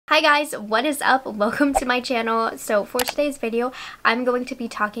Hi guys, what is up? Welcome to my channel. So for today's video, I'm going to be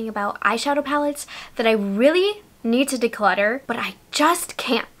talking about eyeshadow palettes that I really need to declutter, but I just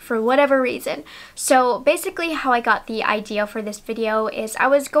can't for whatever reason. So basically how I got the idea for this video is I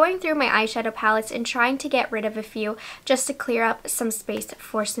was going through my eyeshadow palettes and trying to get rid of a few just to clear up some space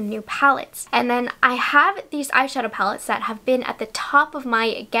for some new palettes. And then I have these eyeshadow palettes that have been at the top of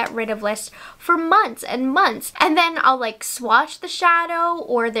my get rid of list for months and months. And then I'll like swatch the shadow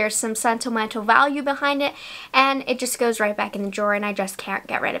or there's some sentimental value behind it and it just goes right back in the drawer and I just can't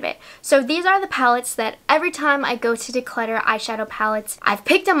get rid of it. So these are the palettes that every time I go to declutter eyeshadow palettes, I've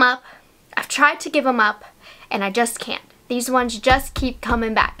picked them up, I've tried to give them up, and I just can't. These ones just keep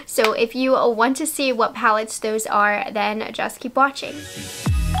coming back. So if you want to see what palettes those are, then just keep watching.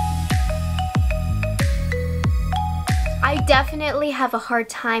 I definitely have a hard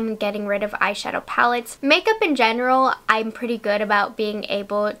time getting rid of eyeshadow palettes. Makeup in general, I'm pretty good about being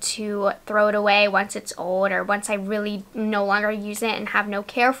able to throw it away once it's old or once I really no longer use it and have no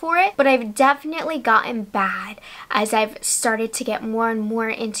care for it. But I've definitely gotten bad as I've started to get more and more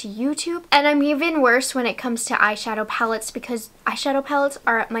into YouTube. And I'm even worse when it comes to eyeshadow palettes because eyeshadow palettes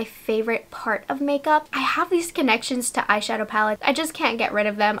are my favorite part of makeup. I have these connections to eyeshadow palettes. I just can't get rid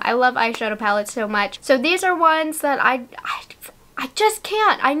of them. I love eyeshadow palettes so much. So these are ones that I just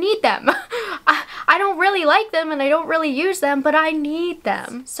can't. I need them. I don't really like them and I don't really use them, but I need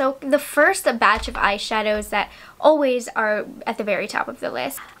them. So the first batch of eyeshadows that always are at the very top of the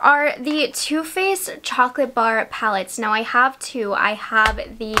list are the Too Faced chocolate bar palettes. Now I have two. I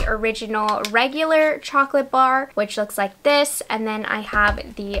have the original regular chocolate bar, which looks like this, and then I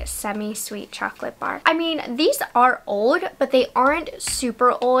have the semi-sweet chocolate bar. I mean, these are old, but they aren't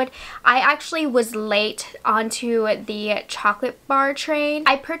super old. I actually was late onto the chocolate bar train.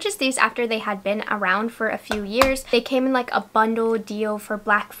 I purchased these after they had been around for a few years. They came in like a bundle deal for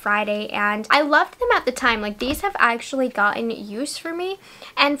Black Friday and I loved them at the time. Like these have actually gotten use for me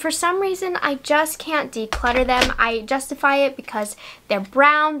and for some reason I just can't declutter them. I justify it because they're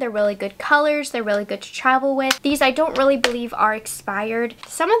brown, they're really good colors, they're really good to travel with. These I don't really believe are expired.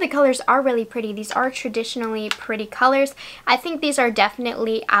 Some of the colors are really pretty. These are traditionally pretty colors. I think these are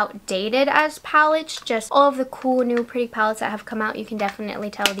definitely outdated as palettes. Just all of the cool new pretty palettes that have come out, you can definitely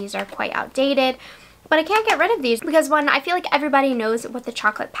tell these are quite outdated. But I can't get rid of these because one, I feel like everybody knows what the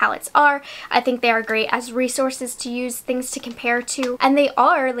chocolate palettes are. I think they are great as resources to use, things to compare to, and they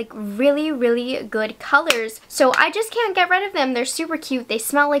are like really good colors. So I just can't get rid of them. They're super cute, they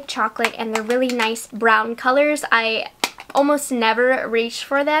smell like chocolate, and they're really nice brown colors. I almost never reach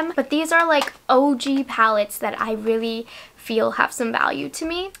for them, but these are like OG palettes that I really feel have some value to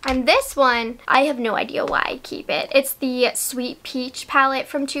me. And this one, I have no idea why I keep it. It's the Sweet Peach palette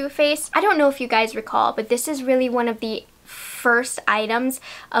from Too Faced. I don't know if you guys recall, but this is really one of the first items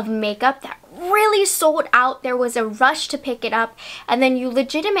of makeup that really sold out. There was a rush to pick it up and then you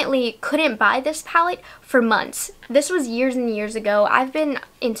legitimately couldn't buy this palette for months. This was years and years ago. I've been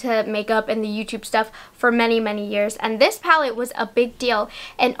into makeup and the YouTube stuff for many years and this palette was a big deal.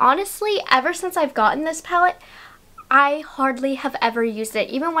 And honestly, ever since I've gotten this palette, I hardly have ever used it.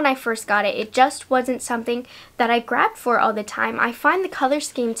 Even when I first got it, it just wasn't something that I grabbed for all the time. I find the color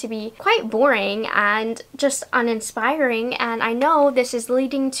scheme to be quite boring and just uninspiring, and I know this is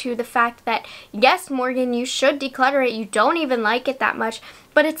leading to the fact that, yes, Morgan, you should declutter it. You don't even like it that much,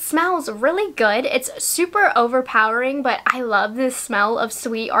 but it smells really good. It's super overpowering, but I love the smell of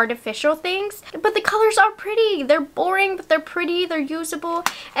sweet artificial things. But the colors are pretty. They're boring, but they're pretty, they're usable,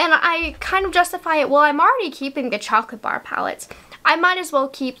 and I kind of justify it. Well, I'm already keeping the chocolate bar palettes. I might as well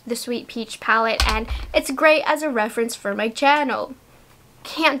keep the Sweet Peach palette, and it's great as a reference for my channel.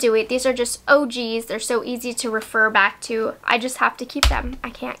 Can't do it. These are just OGs. They're so easy to refer back to. I just have to keep them.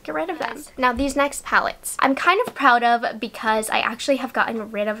 I can't get rid of them. Now these next palettes, I'm kind of proud of because I actually have gotten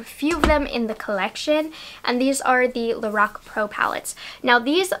rid of a few of them in the collection, and these are the Lorac Pro palettes. Now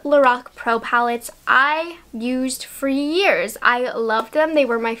these Lorac Pro palettes I used for years. I loved them. They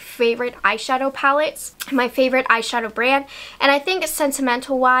were my favorite eyeshadow palettes, my favorite eyeshadow brand, and I think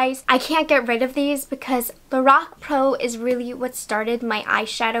sentimental wise, I can't get rid of these because Lorac Pro is really what started my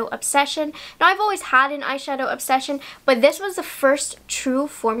eyeshadow obsession. Now I've always had an eyeshadow obsession, but this was the first true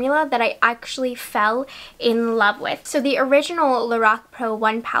formula that I actually fell in love with. So the original Lorac Pro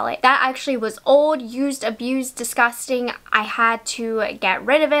 1 palette, that actually was old, used, abused, disgusting. I had to get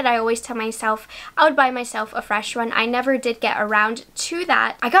rid of it. I always tell myself I would buy myself a fresh one. I never did get around to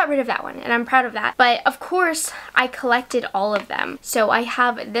that. I got rid of that one and I'm proud of that. But of course I collected all of them. So I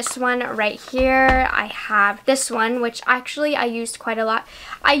have this one right here. I have this one, which actually I used quite a lot.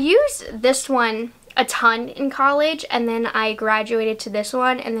 I used this one a ton in college, and then I graduated to this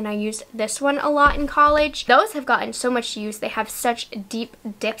one, and then I used this one a lot in college. Those have gotten so much use. They have such deep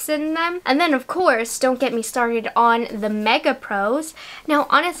dips in them. And then of course, don't get me started on the Mega Pros. Now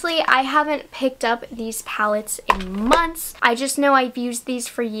honestly, I haven't picked up these palettes in months. I just know I've used these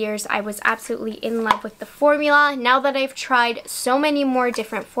for years. I was absolutely in love with the formula. Now that I've tried so many more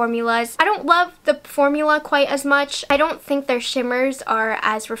different formulas, I don't love the formula quite as much. I don't think their shimmers are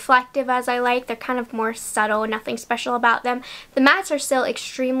as reflective as I like. They're kind of more subtle, nothing special about them. The mattes are still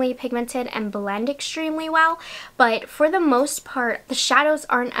extremely pigmented and blend extremely well, but for the most part, the shadows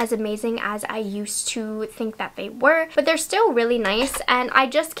aren't as amazing as I used to think that they were, but they're still really nice, and I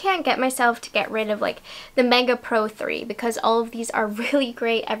just can't get myself to get rid of like the Mega Pro 3 because all of these are really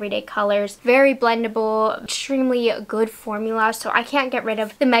great everyday colors, very blendable, extremely good formula, so I can't get rid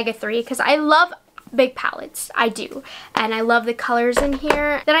of the Mega 3 because I love big palettes. I do. And I love the colors in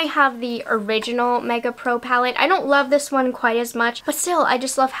here. Then I have the original Mega Pro palette. I don't love this one quite as much, but still, I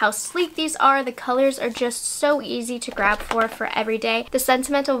just love how sleek these are. The colors are just so easy to grab for every day. The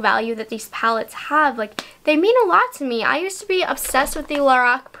sentimental value that these palettes have, like, they mean a lot to me. I used to be obsessed with the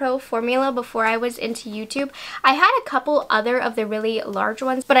Lorac Pro formula before I was into YouTube. I had a couple other of the really large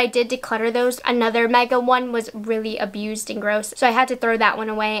ones, but I did declutter those. Another Mega one was really abused and gross, so I had to throw that one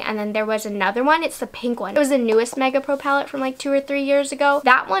away. And then there was another one. It's the pink one. It was the newest Mega Pro palette from like 2 or 3 years ago.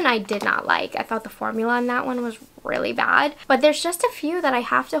 That one I did not like. I thought the formula in that one was really bad, but there's just a few that I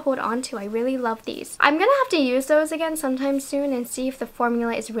have to hold on to. I really love these. I'm gonna have to use those again sometime soon and see if the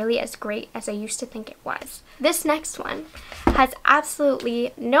formula is really as great as I used to think it was. This next one has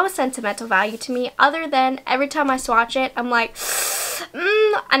absolutely no sentimental value to me other than every time I swatch it, I'm like,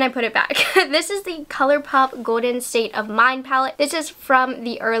 and I put it back. This is the ColourPop Golden State of Mind palette. This is from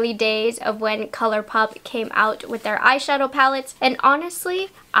the early days of when ColourPop came out with their eyeshadow palettes, and honestly,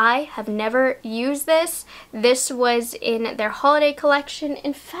 I have never used this. This was in their holiday collection.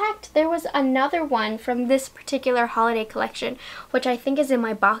 In fact, there was another one from this particular holiday collection, which I think is in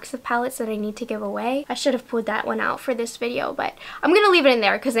my box of palettes that I need to give away. I should have pulled that one out for this video, but I'm gonna leave it in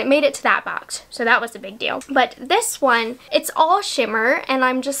there because it made it to that box, so that was a big deal. But this one, it's all shimmer, and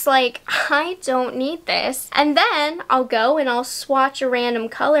I'm just like, I don't need this. And then I'll go and I'll swatch a random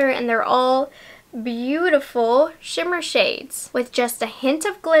color, and they're all beautiful shimmer shades with just a hint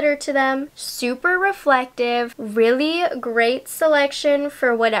of glitter to them, super reflective, really great selection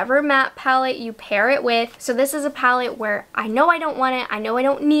for whatever matte palette you pair it with. So this is a palette where I know I don't want it, I know I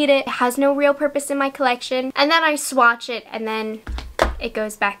don't need it, it has no real purpose in my collection, and then I swatch it and then it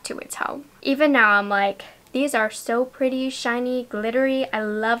goes back to its home. Even now I'm like, these are so pretty, shiny, glittery, I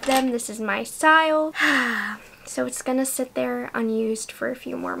love them, this is my style. So it's gonna sit there unused for a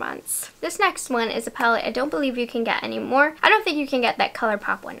few more months. This next one is a palette I don't believe you can get anymore. I don't think you can get that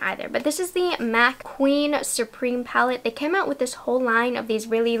ColourPop one either, but this is the MAC Queen Supreme palette. They came out with this whole line of these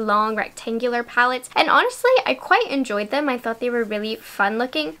really long rectangular palettes, and honestly, I quite enjoyed them. I thought they were really fun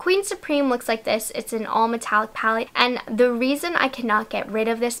looking. Queen Supreme looks like this. It's an all metallic palette, and the reason I cannot get rid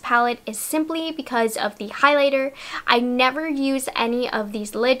of this palette is simply because of the highlighter. I never use any of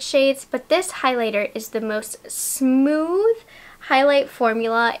these lid shades, but this highlighter is the most smooth highlight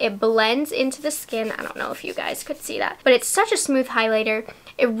formula. It blends into the skin. I don't know if you guys could see that, but it's such a smooth highlighter.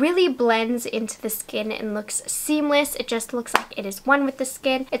 It really blends into the skin and looks seamless. It just looks like it is one with the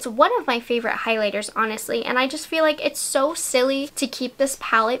skin. It's one of my favorite highlighters, honestly, and I just feel like it's so silly to keep this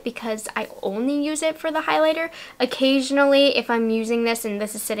palette because I only use it for the highlighter. Occasionally, if I'm using this and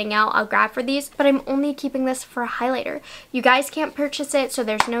this is sitting out, I'll grab for these, but I'm only keeping this for a highlighter. You guys can't purchase it, so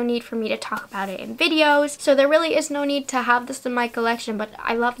there's no need for me to talk about it in videos, so there really is no need to have this in my collection, but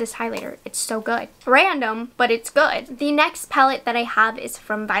I love this highlighter. It's so good. Random, but it's good. The next palette that I have is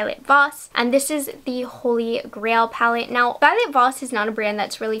from Violet Voss, and this is the Holy Grail palette. Now, Violet Voss is not a brand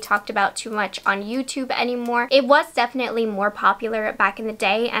that's really talked about too much on YouTube anymore. It was definitely more popular back in the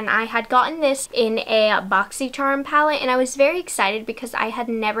day, and I had gotten this in a BoxyCharm palette, and I was very excited because I had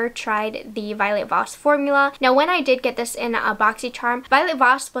never tried the Violet Voss formula. Now, when I did get this in a BoxyCharm, Violet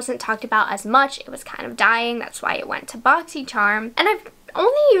Voss wasn't talked about as much. It was kind of dying. That's why it went to BoxyCharm, and I've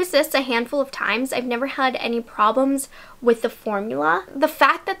only used this a handful of times. I've never had any problems with the formula. The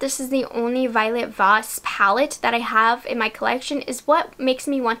fact that this is the only Violet Voss palette that I have in my collection is what makes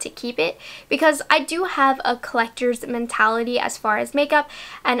me want to keep it, because I do have a collector's mentality as far as makeup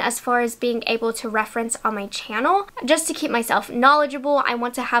and as far as being able to reference on my channel. Just to keep myself knowledgeable, I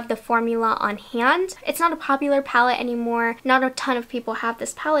want to have the formula on hand. It's not a popular palette anymore. Not a ton of people have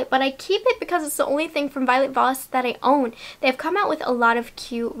this palette, but I keep it because it's the only thing from Violet Voss that I own. They've come out with a lot of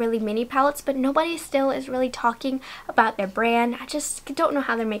cute, really mini palettes, but nobody still is really talking about their brand. I just don't know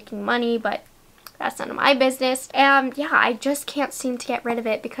how they're making money, but That's none of my business. And yeah, I just can't seem to get rid of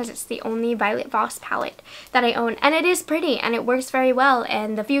it because it's the only Violet Voss palette that I own. And it is pretty and it works very well.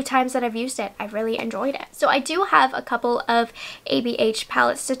 And the few times that I've used it, I've really enjoyed it. So I do have a couple of ABH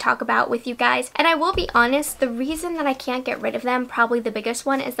palettes to talk about with you guys. And I will be honest, the reason that I can't get rid of them, probably the biggest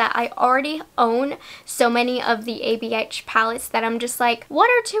one, is that I already own so many of the ABH palettes that I'm just like, what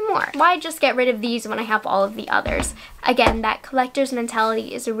are two more? Why just get rid of these when I have all of the others? Again, that collector's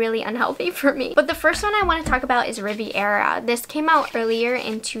mentality is really unhealthy for me. But the first one I want to talk about is Riviera. This came out earlier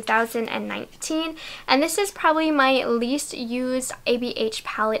in 2019, and this is probably my least used ABH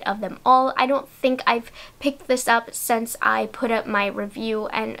palette of them all. I don't think I've picked this up since I put up my review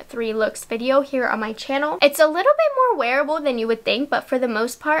and 3 looks video here on my channel. It's a little bit more wearable than you would think, but for the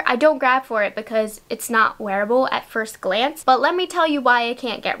most part, I don't grab for it because it's not wearable at first glance. But let me tell you why I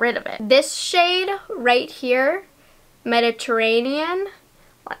can't get rid of it. This shade right here, Mediterranean,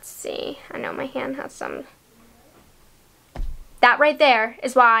 let's see, I know my hand has some, that right there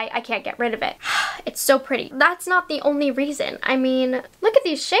is why I can't get rid of it. It's so pretty. That's not the only reason. I mean, look at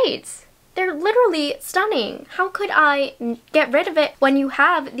these shades. They're literally stunning. How could I get rid of it when you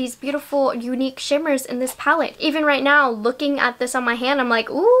have these beautiful, unique shimmers in this palette? Even right now, looking at this on my hand, I'm like,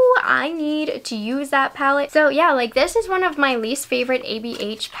 ooh, I need to use that palette. So yeah, like this is one of my least favorite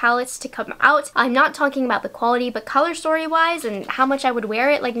ABH palettes to come out. I'm not talking about the quality, but color story wise and how much I would wear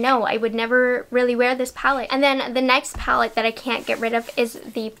it, like no, I would never really wear this palette. And then the next palette that I can't get rid of is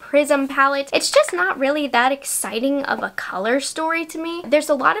the Prism palette. It's just not really that exciting of a color story to me. There's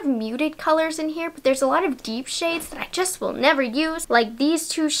a lot of muted colors in here, but there's a lot of deep shades that I just will never use, like these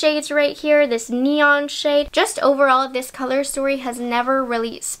 2 shades right here, this neon shade. Just overall, this color story has never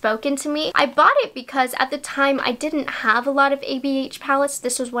really spoken to me. I bought it because at the time I didn't have a lot of ABH palettes.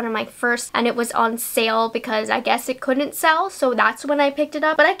 This was one of my first, and it was on sale because I guess it couldn't sell, so that's when I picked it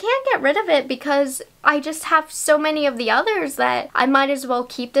up. But I can't get rid of it because I just have so many of the others that I might as well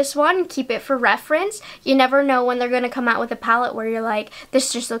keep this one, keep it for reference. You never know when they're going to come out with a palette where you're like,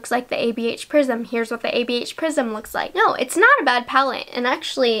 this just looks like the ABH Prism. Here's what the ABH Prism looks like. No, it's not a bad palette, and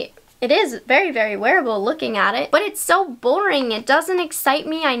actually it is very, very wearable looking at it, but it's so boring. It doesn't excite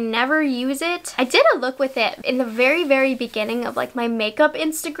me. I never use it. I did a look with it in the very, very beginning of like my makeup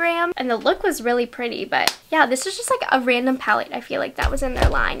Instagram, and the look was really pretty, but yeah, this is just like a random palette. I feel like that was in their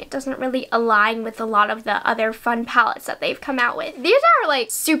line. It doesn't really align with a lot of the other fun palettes that they've come out with. These are like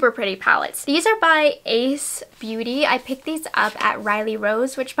super pretty palettes. These are by Muse Beauty. I picked these up at Riley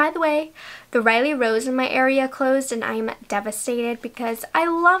Rose, which by the way, the Riley Rose in my area closed and I'm devastated because I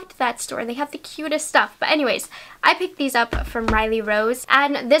loved that store. They have the cutest stuff. But anyways, I picked these up from Riley Rose,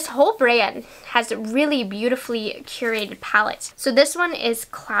 and this whole brand has really beautifully curated palettes. So this one is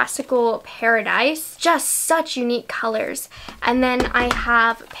Classical Paradise, just such unique colors. And then I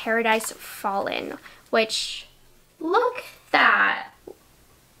have Paradise Fallen, which, look at that.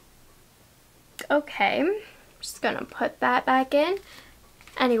 Okay, I'm just gonna put that back in.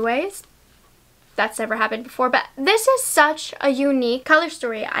 Anyways, that's never happened before, but this is such a unique color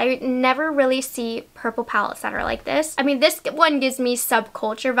story. I never really see purple palettes that are like this. I mean, this one gives me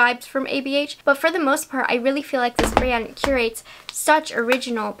subculture vibes from ABH, but for the most part, I really feel like this brand curates such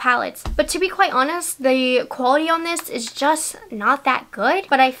original palettes. But to be quite honest, the quality on this is just not that good,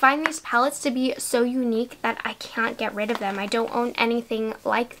 but I find these palettes to be so unique that I can't get rid of them. I don't own anything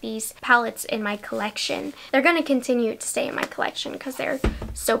like these palettes in my collection. They're going to continue to stay in my collection because they're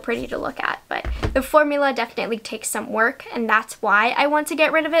so pretty to look at, but the formula definitely takes some work, and that's why I want to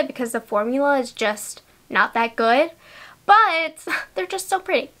get rid of it, because the formula is just not that good. But they're just so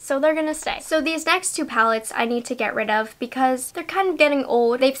pretty, so they're gonna stay. So these next 2 palettes I need to get rid of because they're kind of getting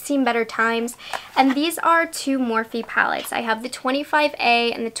old. They've seen better times. And these are 2 Morphe palettes. I have the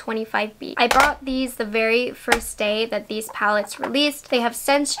 25A and the 25B. I bought these the very first day that these palettes released. They have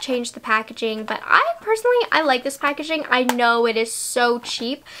since changed the packaging, but I like this packaging. I know it is so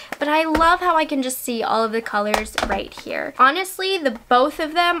cheap, but I love how I can just see all of the colors right here. Honestly, both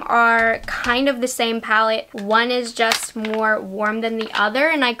of them are kind of the same palette. One is just more warm than the other,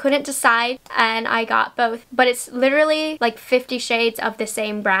 and I couldn't decide, and I got both, but it's literally like 50 shades of the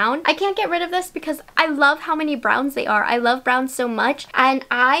same brown. I can't get rid of this because I love how many browns they are. I love browns so much, and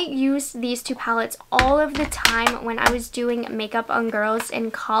I used these 2 palettes all of the time when I was doing makeup on girls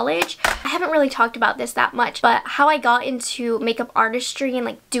in college. I haven't really talked about this that much, but how I got into makeup artistry and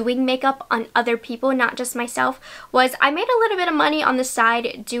like doing makeup on other people, not just myself, was I made a little bit of money on the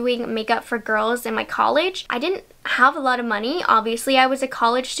side doing makeup for girls in my college. I didn't have a lot of money. Obviously, I was a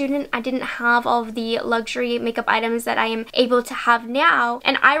college student. I didn't have all of the luxury makeup items that I am able to have now.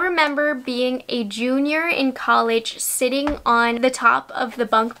 And I remember being a junior in college, sitting on the top of the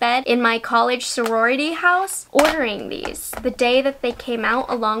bunk bed in my college sorority house, ordering these the day that they came out,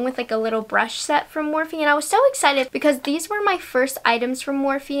 along with like a little brush set from Morphe. And I was so excited because these were my first items from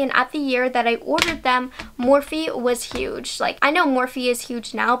Morphe, and at the year that I ordered them, Morphe was huge. Like, I know Morphe is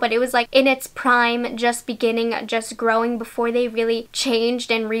huge now, but it was like in its prime, just beginning, just growing before they really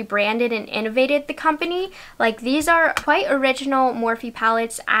changed and rebranded and innovated the company. Like, these are quite original Morphe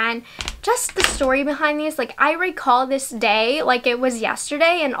palettes, and just the story behind these, like, I recall this day like it was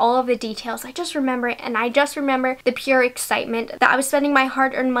yesterday, and all of the details. I just remember it, and I just remember the pure excitement that I was spending my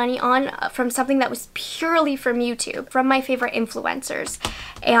hard-earned money on from something that was purely from YouTube, from my favorite influencers.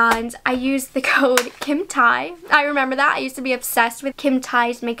 And I used the code Kim Tai. I remember that. I used to be obsessed with Kim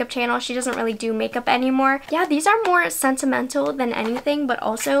Tai's makeup channel. She doesn't really do makeup anymore. Yeah, these are more sentimental than anything, but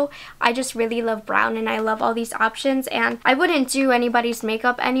also I just really love brown, and I love all these options, and I wouldn't do anybody's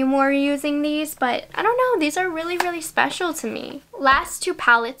makeup anymore using these, but I don't know, these are really, really special to me. Last two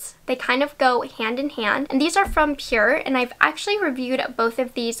palettes, they kind of go hand in hand, and these are from Pure, and I've actually reviewed both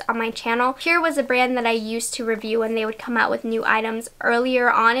of these on my channel. Pure was a brand that I used to review when they would come out with new items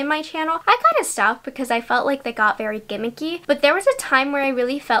earlier on in my channel. I kind of stopped because I felt like they got very gimmicky, but there was a time where I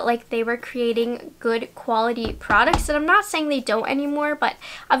really felt like they were creating good quality products, and I'm not saying they don't anymore, but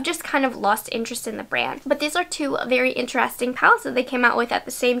I've just kind of lost interest in the brand. But these are two very interesting palettes that they came out with at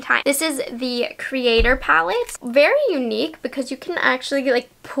the same time. This is the Creator palette. Very unique because you can actually like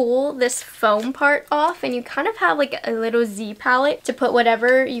pull this foam part off, and you kind of have like a little Z palette to put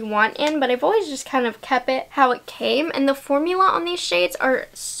whatever you want in, but I've always just kind of kept it how it came, and the formula on these shades are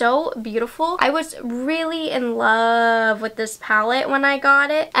so beautiful. I was really in love with this palette when I got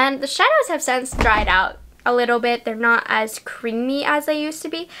it, and the shadows have since dried out a little bit. They're not as creamy as they used to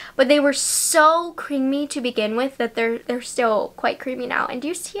be, but they were so creamy to begin with that they're still quite creamy now. And do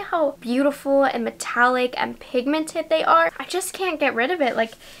you see how beautiful and metallic and pigmented they are? I just can't get rid of it.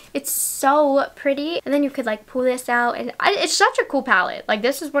 Like, it's so pretty. And then you could like pull this out, and it's such a cool palette. Like,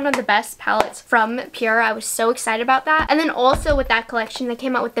 this is one of the best palettes from Pure. I was so excited about that. And then also with that collection, they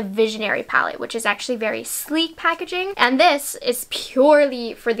came out with the Visionary palette, which is actually very sleek packaging, and this is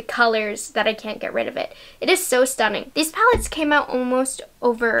purely for the colors that I can't get rid of it. It is so stunning. These palettes came out almost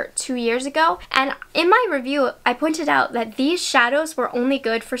over 2 years ago, and in my review I pointed out that these shadows were only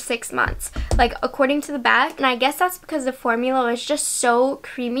good for 6 months, like according to the back, and I guess that's because the formula was just so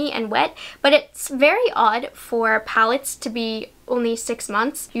creamy and wet. But it's very odd for palettes to be only 6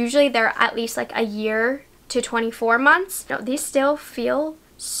 months. Usually they're at least like a year to 24 months. No, these still feel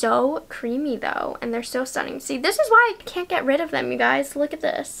so creamy though, and they're so stunning. See, this is why I can't get rid of them, you guys. Look at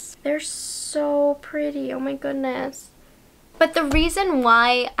this. They're so pretty. Oh my goodness. But the reason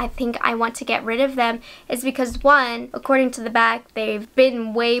why I think I want to get rid of them is because, one, according to the back, they've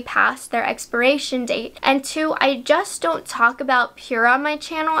been way past their expiration date, and two, I just don't talk about Pure on my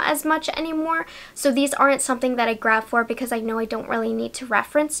channel as much anymore, so these aren't something that I grab for because I know I don't really need to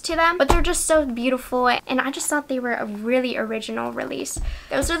reference to them, but they're just so beautiful, and I just thought they were a really original release.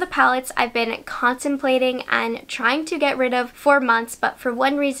 Those are the palettes I've been contemplating and trying to get rid of for months, but for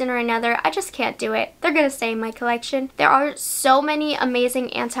one reason or another, I just can't do it. They're gonna stay in my collection. There are so many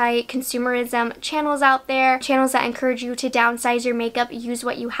amazing anti-consumerism channels out there, channels that encourage you to downsize your makeup, use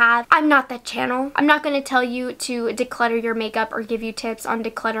what you have. I'm not that channel. I'm not going to tell you to declutter your makeup or give you tips on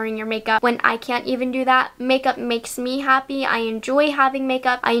decluttering your makeup when I can't even do that. Makeup makes me happy. I enjoy having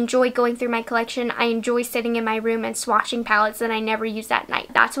makeup. I enjoy going through my collection. I enjoy sitting in my room and swatching palettes that I never use at night.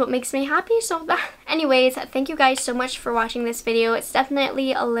 That's what makes me happy. So anyways, thank you guys so much for watching this video. It's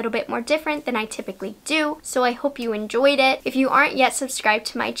definitely a little bit more different than I typically do, so I hope you enjoyed it. If you aren't yet subscribed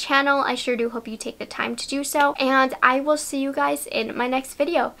to my channel, I sure do hope you take the time to do so, and I will see you guys in my next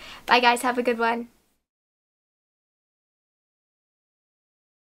video. Bye guys, have a good one.